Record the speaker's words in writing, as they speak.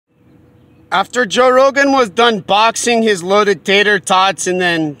After Joe Rogan was done boxing his loaded tater tots and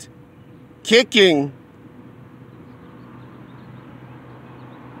then kicking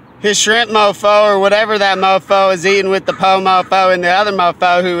his shrimp mofo or whatever that mofo is eating with the po mofo and the other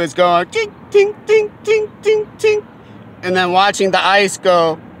mofo who is going tink, tink, tink, tink, tink, tink, and then watching the ice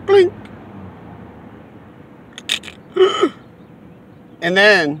go blink. And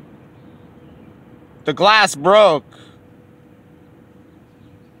then the glass broke.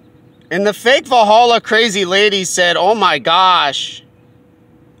 And the fake Valhalla crazy lady said, oh my gosh,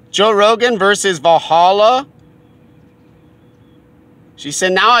 Joe Rogan versus Valhalla? She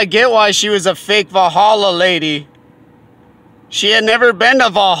said, now I get why she was a fake Valhalla lady. She had never been to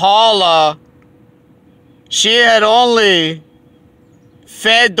Valhalla. She had only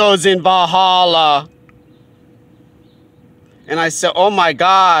fed those in Valhalla. And I said, oh my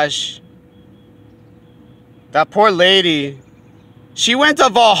gosh, that poor lady. She went to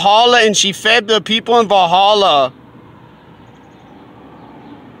Valhalla and she fed the people in Valhalla.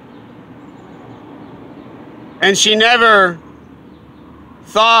 And she never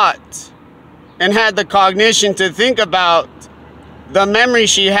thought and had the cognition to think about the memory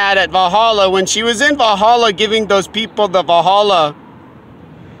she had at Valhalla when she was in Valhalla giving those people the Valhalla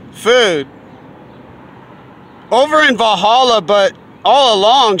food. Over in Valhalla, but all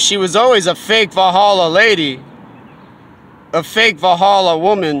along she was always a fake Valhalla lady. A fake Valhalla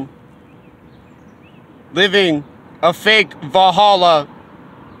woman living a fake Valhalla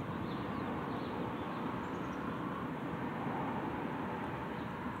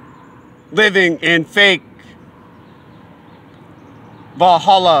living in fake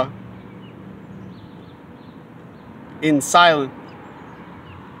Valhalla in silence.